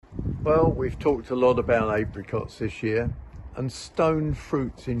Well, we've talked a lot about apricots this year and stone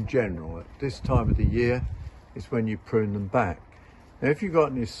fruits in general. At this time of the year is when you prune them back. Now, if you've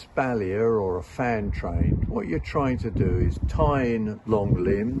got an espalier or a fan train, what you're trying to do is tie in long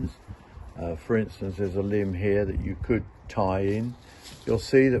limbs. For instance, there's a limb here that you could tie in. You'll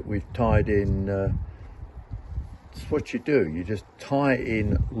see that we've tied in, that's what you do. You just tie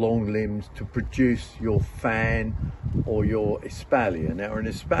in long limbs to produce your fan or your espalier. Now, an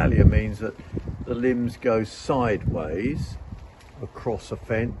espalier means that the limbs go sideways across a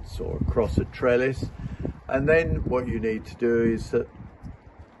fence or across a trellis. And then what you need to do is that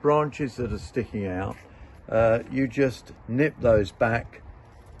branches that are sticking out, you just nip those back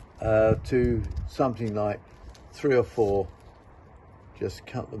to something like 3 or 4, just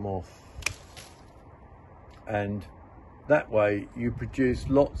cut them off. And that way you produce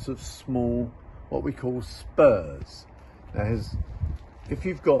lots of small, what we call spurs. Now, if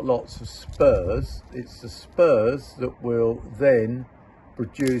you've got lots of spurs, it's the spurs that will then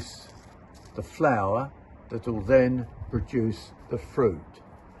produce the flower that will then produce the fruit.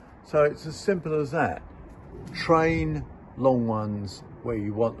 So it's as simple as that. Train long ones where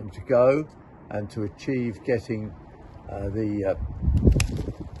you want them to go and to achieve getting the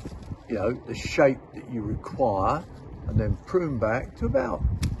shape that you require, and then prune back to about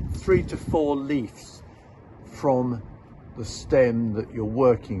 3 to 4 leaves from the stem that you're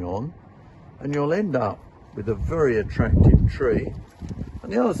working on, and you'll end up with a very attractive tree.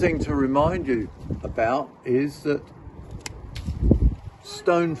 And the other thing to remind you about is that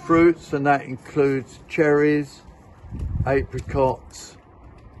stone fruits, and that includes cherries, apricots,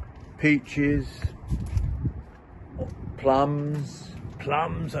 peaches, plums,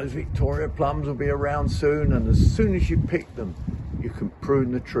 those Victoria plums will be around soon, and as soon as you pick them, you can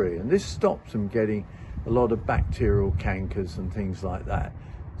prune the tree. And this stops them getting a lot of bacterial cankers and things like that.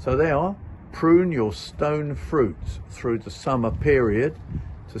 So there are, prune your stone fruits through the summer period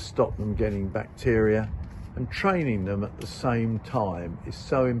to stop them getting bacteria, and training them at the same time is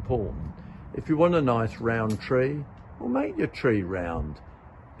so important. If you want a nice round tree, well, make your tree round.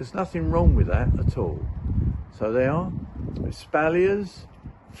 There's nothing wrong with that at all. So they are espaliers,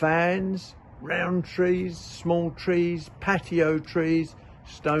 fans, round trees, small trees, patio trees,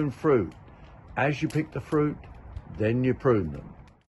 stone fruit. As you pick the fruit, then you prune them.